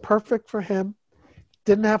that was perfect for him.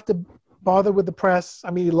 Didn't have to bother with the press.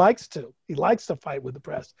 I mean, he likes to fight with the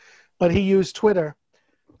press, but he used Twitter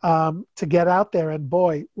to get out there. And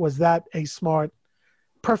boy, was that a smart,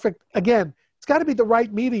 perfect. Again, it's got to be the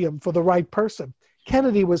right medium for the right person.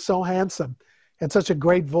 Kennedy was so handsome and such a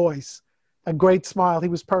great voice, a great smile. He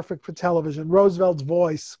was perfect for television. Roosevelt's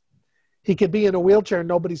voice, he could be in a wheelchair,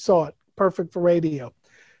 nobody saw it. Perfect for radio.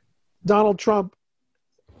 Donald Trump,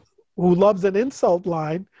 who loves an insult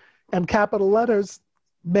line and capital letters,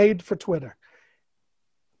 made for Twitter.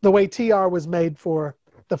 The way TR was made for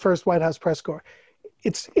the first White House press corps.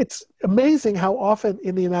 It's amazing how often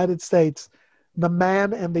in the United States the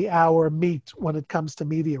man and the hour meet when it comes to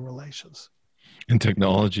media relations. And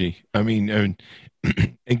technology. I mean,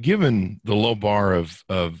 and given the low bar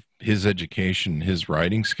of his education, his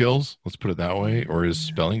writing skills, let's put it that way, or his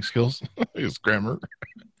spelling skills, his grammar,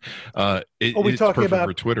 it's talking perfect about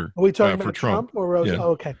for Twitter. Are we talking for about Trump or Rose? Yeah.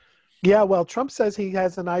 Oh, okay. Yeah, well, Trump says he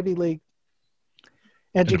has an Ivy League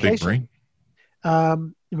education. And a big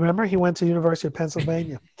brain. Remember, he went to University of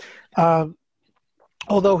Pennsylvania.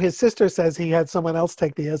 Although his sister says he had someone else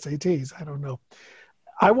take the SATs. I don't know.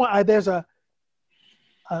 There's a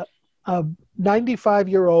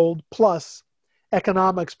 95-year-old plus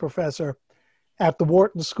economics professor at the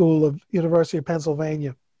Wharton School of University of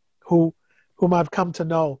Pennsylvania whom I've come to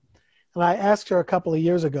know. And I asked her a couple of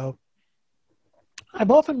years ago,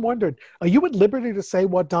 I've often wondered, are you at liberty to say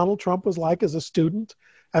what Donald Trump was like as a student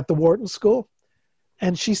at the Wharton School?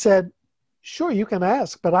 And she said, sure, you can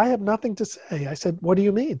ask, but I have nothing to say. I said, what do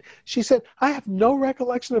you mean? She said, I have no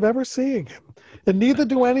recollection of ever seeing him, and neither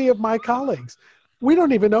do any of my colleagues. We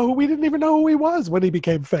didn't even know who he was when he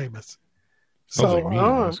became famous. Sounds So, like me in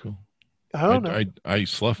high school. I don't know. I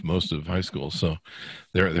slept most of high school, so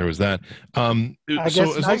there was that. I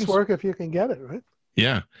guess nice work if you can get it, right?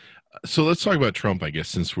 Yeah. So let's talk about Trump, I guess,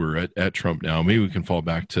 since we're at Trump now. Maybe we can fall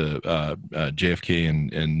back to JFK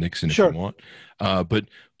and Nixon if Sure. you want. But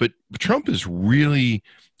Trump has really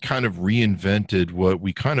kind of reinvented what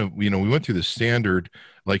we kind of, we went through the standard,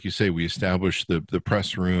 like you say, we established the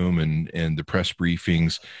press room and the press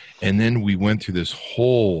briefings. And then we went through this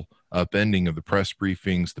whole upending of the press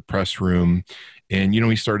briefings, the press room. And,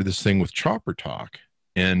 we started this thing with Chopper Talk.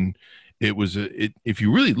 And it was, if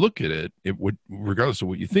you really look at it, regardless of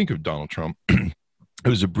what you think of Donald Trump, it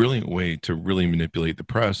was a brilliant way to really manipulate the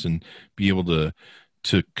press and be able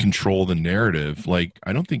to control the narrative. Like,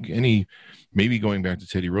 I don't think maybe going back to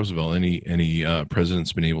Teddy Roosevelt, any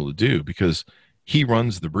president's been able to do, because he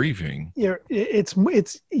runs the briefing. You're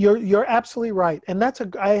absolutely right. And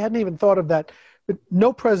I hadn't even thought of that, but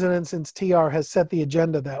no president since TR has set the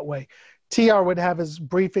agenda that way. TR would have his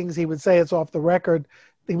briefings. He would say it's off the record.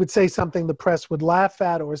 He would say something the press would laugh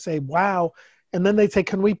at or say, wow. And then they'd say,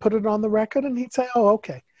 can we put it on the record? And he'd say, oh,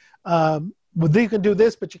 okay. Well, you can do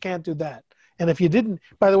this, but you can't do that. And if you didn't,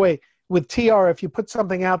 by the way, with TR, if you put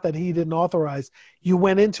something out that he didn't authorize, you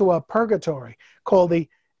went into a purgatory called he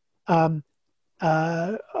had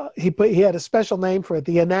a special name for it,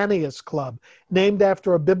 the Ananias Club, named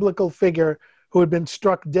after a biblical figure who had been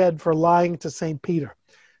struck dead for lying to St. Peter.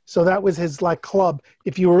 So that was his club.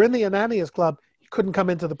 If you were in the Ananias Club, couldn't come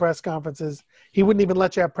into the press conferences. He wouldn't even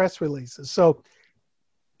let you have press releases. So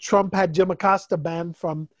Trump had Jim Acosta banned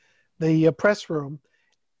from the press room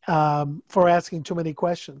for asking too many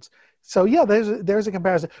questions. So yeah, there's a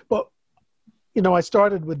comparison. But I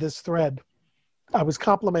started with this thread. I was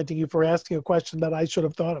complimenting you for asking a question that I should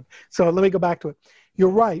have thought of. So let me go back to it. You're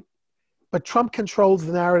right, but Trump controls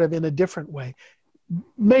the narrative in a different way.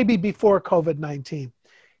 Maybe before COVID-19,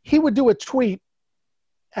 he would do a tweet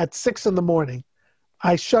at 6 a.m.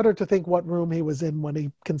 I shudder to think what room he was in when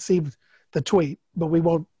he conceived the tweet, but we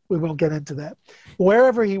won't get into that.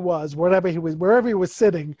 Wherever he was, wherever he was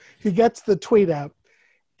sitting, he gets the tweet out.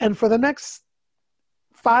 And for the next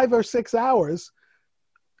 5 or 6 hours,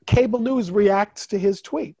 cable news reacts to his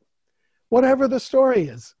tweet. Whatever the story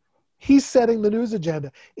is, he's setting the news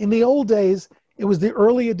agenda. In the old days, it was the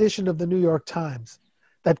early edition of the New York Times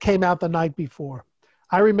that came out the night before.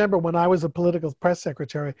 I remember when I was a political press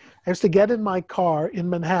secretary, I used to get in my car in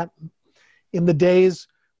Manhattan in the days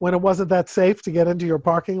when it wasn't that safe to get into your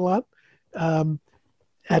parking lot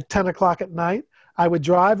at 10 o'clock at night. I would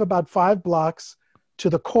drive about 5 blocks to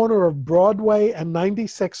the corner of Broadway and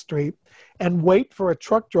 96th Street and wait for a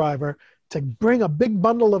truck driver to bring a big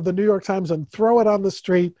bundle of the New York Times and throw it on the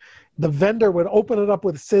street. The vendor would open it up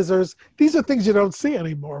with scissors. These are things you don't see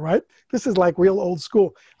anymore, right? This is like real old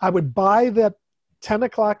school. I would buy that 10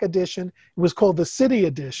 o'clock edition. It was called the City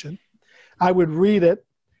Edition. I would read it,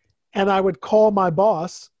 and I would call my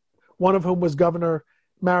boss, one of whom was Governor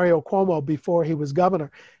Mario Cuomo before he was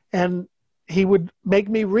governor, and he would make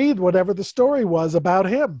me read whatever the story was about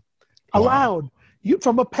him aloud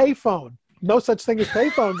from a payphone. No such thing as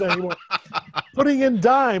payphones anymore. Putting in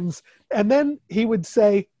dimes. And then he would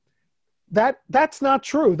say, that's not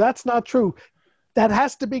true. That's not true. That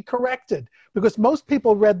has to be corrected, because most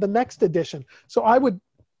people read the next edition. So I would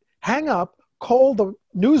hang up, call the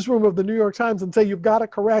newsroom of the New York Times and say, you've got to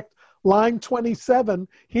correct line 27.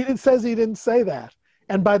 Says he didn't say that.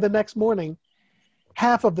 And by the next morning,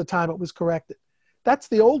 half of the time it was corrected. That's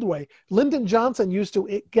the old way. Lyndon Johnson used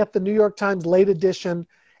to get the New York Times late edition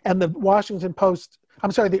and the Washington Post,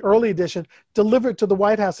 the early edition, delivered to the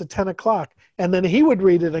White House at 10 o'clock. And then he would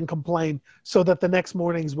read it and complain so that the next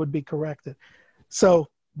mornings would be corrected. So,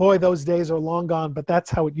 boy, those days are long gone, but that's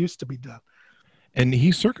how it used to be done. And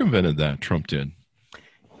he circumvented that, Trump did.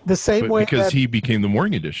 The same way because he became the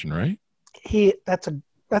morning edition, right?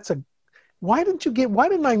 Why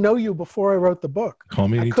didn't I know you before I wrote the book? Call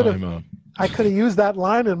me anytime. I could have used that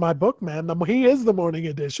line in my book, man. He is the morning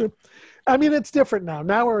edition. I mean, it's different now.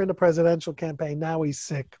 Now we're in a presidential campaign. Now he's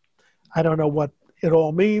sick. I don't know what it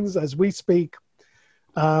all means as we speak,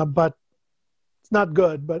 but it's not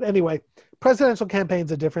good. But anyway, presidential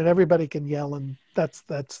campaigns are different. Everybody can yell, and that's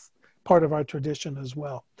part of our tradition as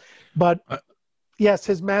well. But yes,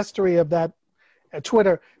 his mastery of that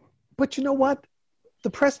Twitter. But you know what? The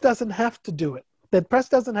press doesn't have to do it. The press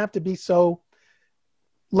doesn't have to be so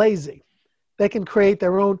lazy. They can create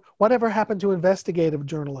their own. Whatever happened to investigative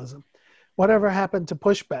journalism? Whatever happened to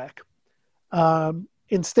pushback?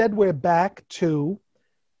 Instead, we're back to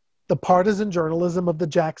the partisan journalism of the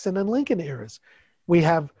Jackson and Lincoln eras. We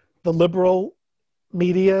have the liberal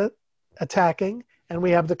media attacking, and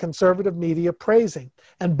we have the conservative media praising.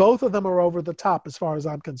 And both of them are over the top as far as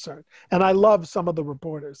I'm concerned. And I love some of the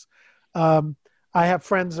reporters. I have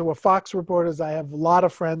friends who are Fox reporters. I have a lot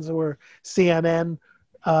of friends who are CNN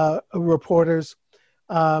reporters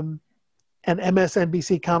and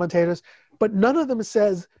MSNBC commentators. But none of them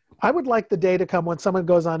says, I would like the day to come when someone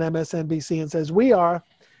goes on MSNBC and says, we are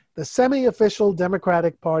the semi-official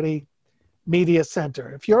Democratic Party media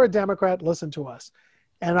center. If you're a Democrat, listen to us.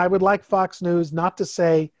 And I would like Fox News not to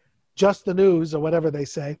say just the news or whatever they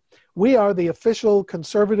say. We are the official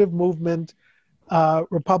conservative movement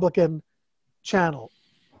Republican channel,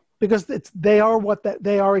 because they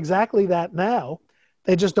are exactly that now.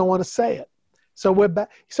 They just don't want to say it. So we're back.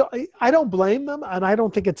 So I don't blame them, and I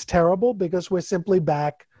don't think it's terrible, because we're simply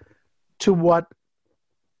back to what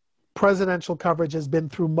presidential coverage has been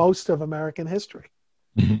through most of American history.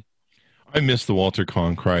 Mm-hmm. I miss the Walter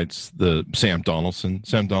Cronkite's, the Sam Donaldson.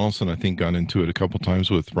 Sam Donaldson, I think, got into it a couple times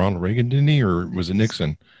with Ronald Reagan, didn't he, or was it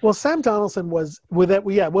Nixon? Well, Sam Donaldson was with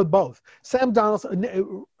both. Sam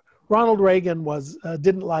Donaldson, Ronald Reagan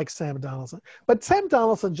didn't like Sam Donaldson, but Sam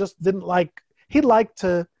Donaldson just didn't like. He liked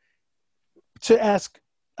to ask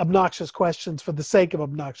obnoxious questions for the sake of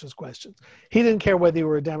obnoxious questions. He didn't care whether you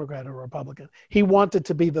were a Democrat or a Republican. He wanted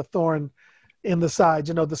to be the thorn in the side,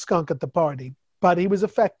 the skunk at the party. But he was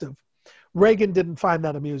effective. Reagan didn't find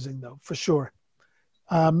that amusing, though, for sure.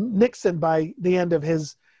 Nixon, by the end of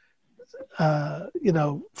his,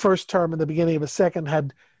 first term and the beginning of his second,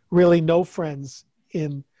 had really no friends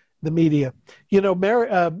in the media.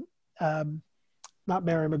 not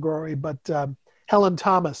Mary McGrory, but Helen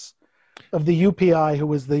Thomas of the UPI, who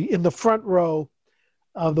was in the front row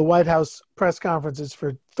of the White House press conferences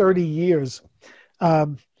for 30 years.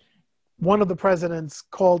 One of the presidents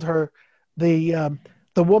called her the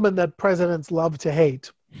woman that presidents love to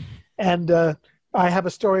hate. And I have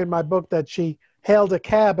a story in my book that she hailed a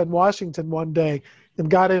cab in Washington one day and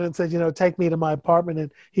got in and said, take me to my apartment.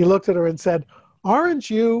 And he looked at her and said, "Aren't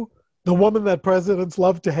you the woman that presidents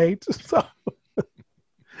love to hate?" So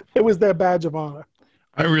it was their badge of honor.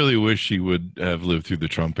 I really wish she would have lived through the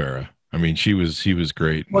Trump era. I mean, he was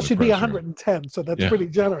great. Well, she'd be 110, so that's pretty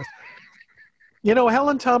generous.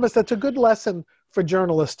 Helen Thomas, that's a good lesson for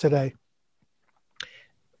journalists today.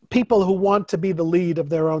 People who want to be the lead of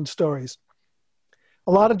their own stories.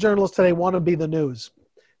 A lot of journalists today want to be the news.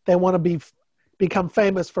 They want to become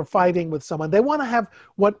famous for fighting with someone. They want to have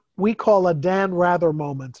what we call a Dan Rather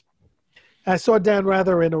moment. I saw Dan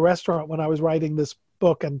Rather in a restaurant when I was writing this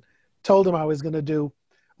book and told him I was going to do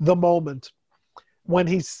the moment. When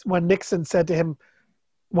Nixon said to him,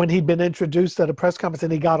 when he'd been introduced at a press conference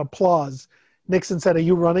and he got applause, Nixon said, "Are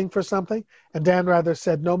you running for something?" And Dan Rather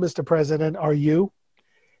said, "No, Mr. President, are you?"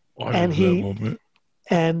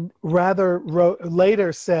 And Rather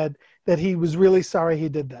later said that he was really sorry he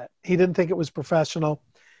did that. He didn't think it was professional.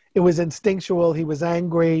 It was instinctual. He was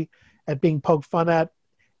angry at being poked fun at,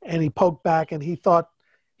 and he poked back, and he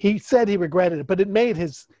said he regretted it, but it made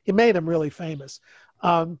him really famous.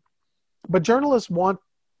 But journalists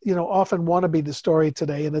often want to be the story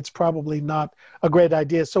today, and it's probably not a great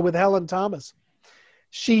idea. So with Helen Thomas,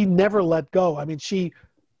 she never let go. I mean, she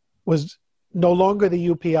was no longer the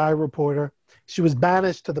UPI reporter. She was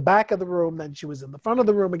banished to the back of the room. Then she was in the front of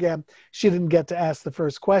the room again. She didn't get to ask the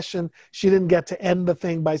first question. She didn't get to end the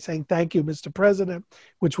thing by saying, "Thank you, Mr. President,"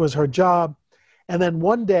 which was her job. And then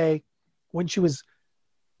one day when she was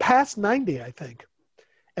past 90, I think,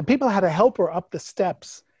 and people had to help her up the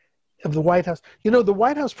steps of the White House. The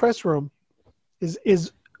White House press room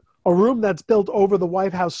is a room that's built over the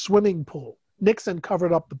White House swimming pool. Nixon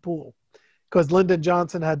covered up the pool because Lyndon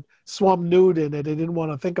Johnson had swum nude in it and didn't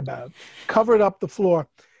want to think about it. Covered up the floor.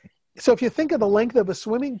 So if you think of the length of a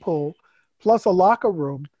swimming pool plus a locker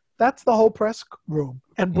room, that's the whole press room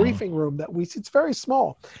and briefing room that we see. It's very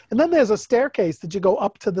small. And then there's a staircase that you go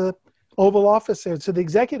up to the Oval Office there, to the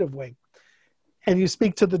executive wing, and you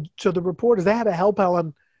speak to the reporters. They had to help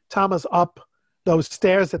Helen Thomas up those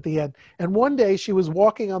stairs at the end. And one day she was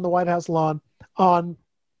walking on the White House lawn on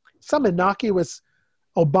some innocuous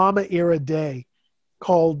Obama-era day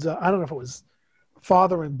called, I don't know if it was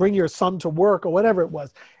Father and Bring Your Son to Work or whatever it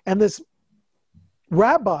was. And this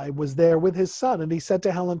rabbi was there with his son, and he said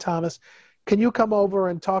to Helen Thomas, "Can you come over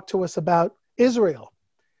and talk to us about Israel?"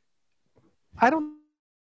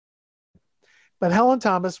 But Helen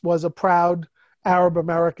Thomas was a proud Arab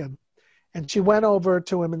American. And she went over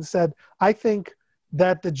to him and said, "I think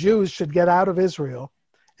that the Jews should get out of Israel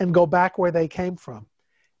and go back where they came from."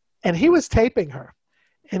 And he was taping her.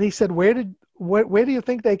 And he said, where do you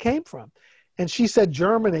think they came from? And she said,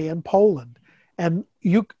 "Germany and Poland." And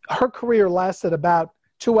her career lasted about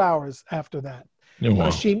 2 hours after that. Oh, wow.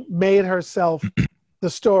 She made herself the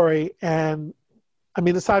story. And I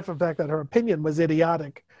mean, aside from the fact that her opinion was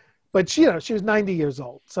idiotic, but she was 90 years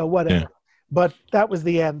old. So whatever. Yeah. But that was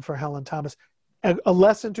the end for Helen Thomas. A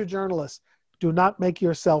lesson to journalists: do not make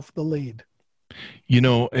yourself the lead.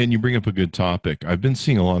 And you bring up a good topic. I've been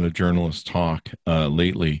seeing a lot of journalists talk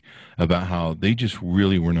lately about how they just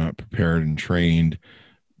really were not prepared and trained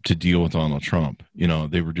to deal with Donald Trump.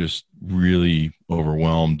 They were just really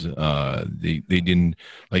overwhelmed. They didn't,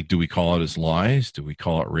 do we call it as lies? Do we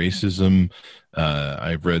call it racism?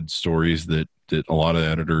 I've read stories that a lot of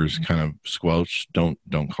editors kind of squelch. Don't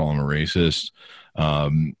call him a racist.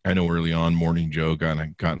 I know early on, Morning Joe got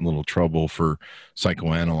in a little trouble for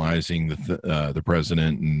psychoanalyzing the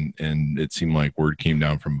president, and it seemed like word came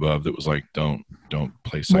down from above that was like, don't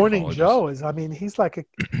play psychologist. Morning Joe he's like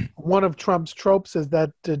one of Trump's tropes is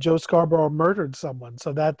that Joe Scarborough murdered someone,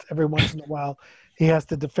 so that every once in a while he has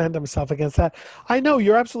to defend himself against that. I know,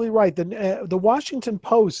 you're absolutely right. The Washington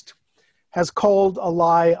Post has called a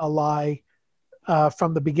lie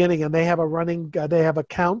from the beginning, and they have a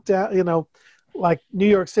countdown. Like New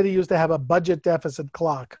York City used to have a budget deficit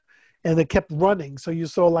clock, and it kept running. So you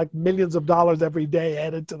saw like millions of dollars every day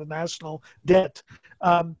added to the national debt.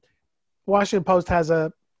 Washington Post has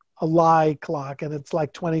a lie clock, and it's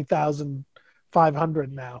like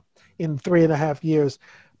 20,500 now in 3.5 years.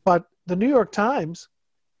 But the New York Times,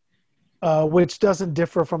 which doesn't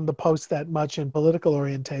differ from the Post that much in political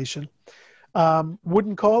orientation,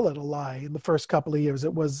 wouldn't call it a lie in the first couple of years.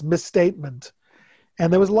 It was misstatement.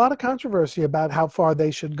 And there was a lot of controversy about how far they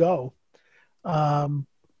should go.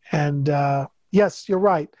 Yes, you're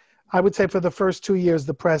right. I would say for the first 2 years,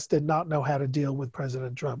 the press did not know how to deal with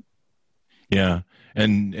President Trump. Yeah.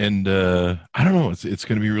 And I don't know. It's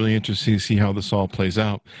going to be really interesting to see how this all plays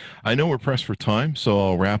out. I know we're pressed for time, so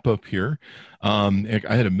I'll wrap up here. I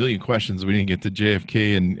had a million questions. We didn't get to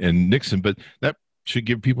JFK and Nixon, but that should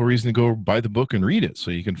give people a reason to go buy the book and read it so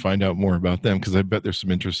you can find out more about them, because I bet there's some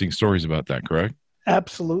interesting stories about that, correct?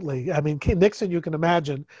 Absolutely. I mean, Nixon, you can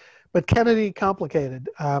imagine, but Kennedy, complicated.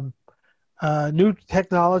 New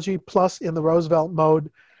technology, plus in the Roosevelt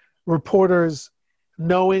mode, reporters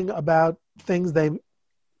knowing about things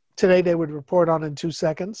today they would report on in 2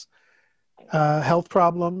 seconds, health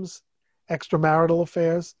problems, extramarital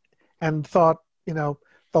affairs, and thought, the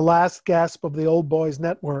last gasp of the old boys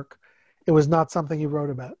network, it was not something he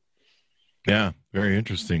wrote about. Yeah, very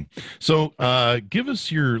interesting. So give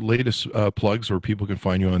us your latest plugs where people can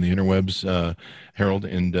find you on the interwebs, Harold,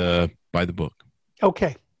 and buy the book.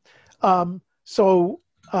 Okay. Anybody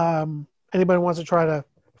wants to try to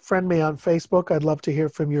friend me on Facebook, I'd love to hear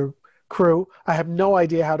from your crew. I have no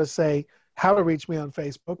idea how to reach me on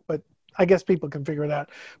Facebook, but I guess people can figure it out.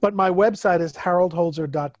 But my website is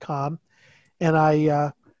haroldholzer.com, and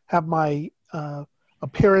I have my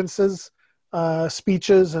appearances,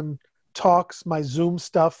 speeches, and talks, my Zoom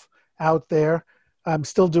stuff out there. I'm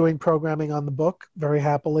still doing programming on the book very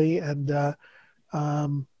happily, and got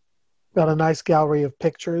a nice gallery of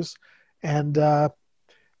pictures. And the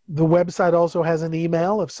website also has an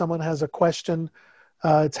email. If someone has a question,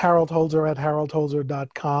 it's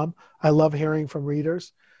haroldholzer@haroldholzer.com. I love hearing from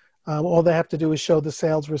readers. All they have to do is show the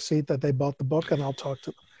sales receipt that they bought the book, and I'll talk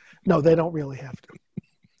to them. No, they don't really have to,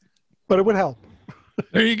 but it would help.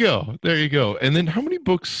 There you go. There you go. And then how many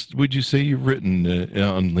books would you say you've written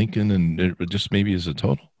on Lincoln, and just maybe as a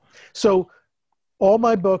total? So all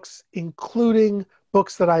my books, including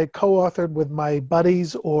books that I co-authored with my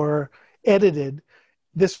buddies or edited,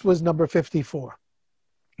 this was number 54.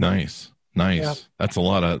 Nice. Yeah. That's a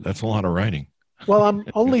lot of writing. Well, I'm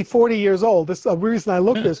only 40 years old. The reason I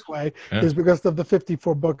look this way is because of the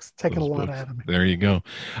 54 books taking a lot out of me. There you go.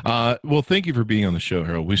 Well, thank you for being on the show,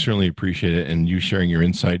 Harold. We certainly appreciate it, and you sharing your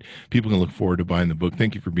insight. People can look forward to buying the book.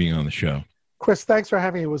 Thank you for being on the show. Chris, thanks for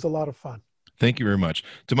having me. It was a lot of fun. Thank you very much.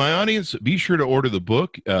 To my audience, be sure to order the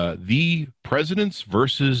book, The Presidents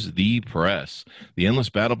versus the Press, the endless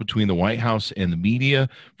battle between the White House and the media,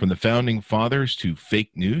 from the founding fathers to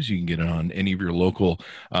fake news. You can get it on any of your local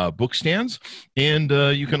book stands. And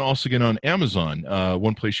you can also get it on Amazon.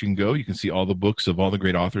 One place you can go, you can see all the books of all the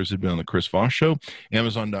great authors that have been on the Chris Voss Show,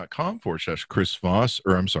 Amazon.com/Chris Voss,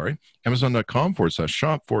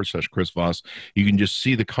 Amazon.com/shop/Chris Voss. You can just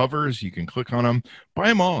see the covers. You can click on them. Buy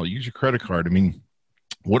them all. Use your credit card. I mean,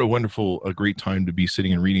 what a great time to be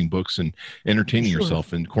sitting and reading books and entertaining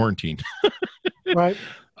yourself in quarantine. Right.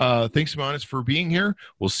 Thanks, Monis, for being here.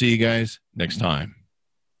 We'll see you guys next time.